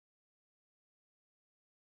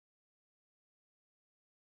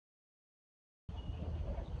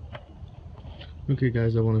Okay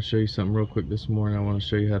guys, I want to show you something real quick this morning. I want to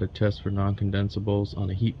show you how to test for non-condensables on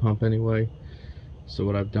a heat pump anyway. So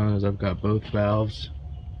what I've done is I've got both valves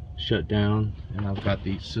shut down and I've got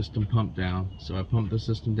the system pumped down. So I pumped the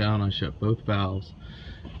system down, I shut both valves,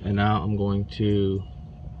 and now I'm going to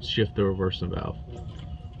shift the reverser valve.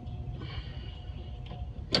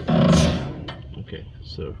 Okay,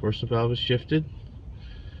 so reverser valve is shifted.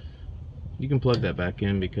 You can plug that back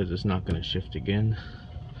in because it's not going to shift again.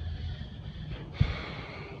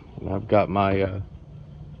 And I've got my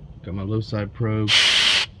low side probe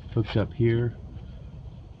hooked up here.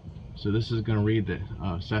 So this is going to read the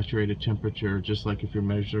saturated temperature just like if you're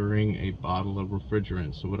measuring a bottle of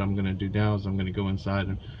refrigerant. So what I'm going to do now is I'm going to go inside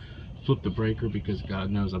and flip the breaker, because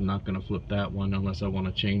God knows I'm not going to flip that one unless I want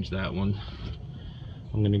to change that one.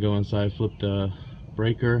 I'm going to go inside, flip the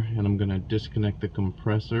breaker, and I'm going to disconnect the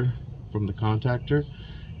compressor from the contactor,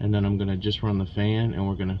 and then I'm going to just run the fan, and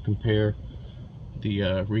we're going to compare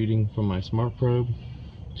the reading from my smart probe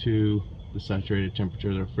to the saturated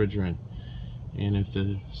temperature of the refrigerant. And if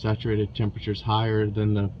the saturated temperature is higher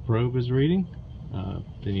than the probe is reading,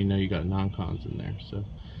 then you know you got non-cons in there. So,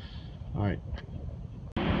 alright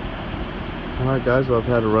guys, well, I've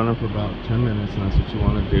had it running for about 10 minutes, and that's what you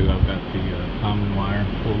want to do. I've got the common wire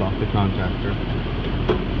pulled off the contactor,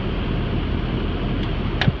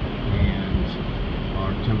 and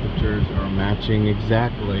our temperatures are matching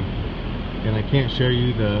exactly. And I can't show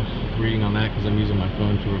you the reading on that because I'm using my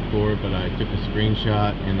phone to record, but I took a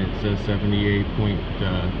screenshot and it says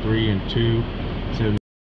 78.3 and 2,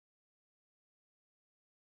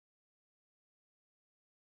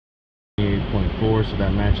 78.4, so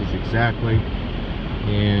that matches exactly.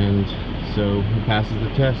 And so it passes the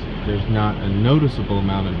test. There's not a noticeable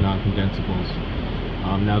amount of non-condensables.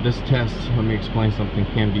 Now this test, let me explain something,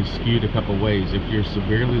 can be skewed a couple ways. If you're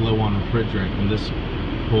severely low on refrigerant and this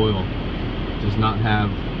coil does not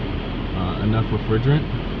have enough refrigerant,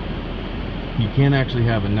 you can't actually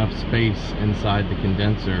have enough space inside the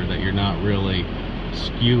condenser that you're not really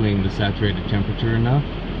skewing the saturated temperature enough.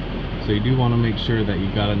 So you do want to make sure that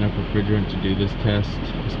you've got enough refrigerant to do this test,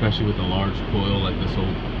 especially with a large coil like this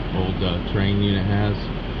old train unit has.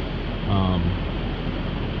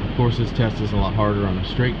 Of course, this test is a lot harder on a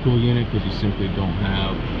straight cool unit because you simply don't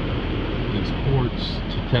have these ports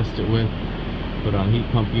to test it with. But on a heat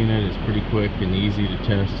pump unit, it's pretty quick and easy to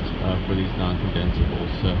test for these non-condensables.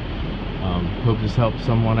 So hope this helps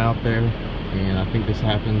someone out there, and I think this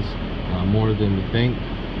happens more than you think.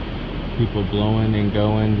 People blowing and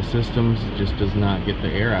going the systems, it just does not get the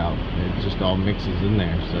air out. It just all mixes in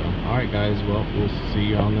there. So alright guys, well, we'll see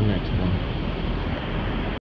you on the next one.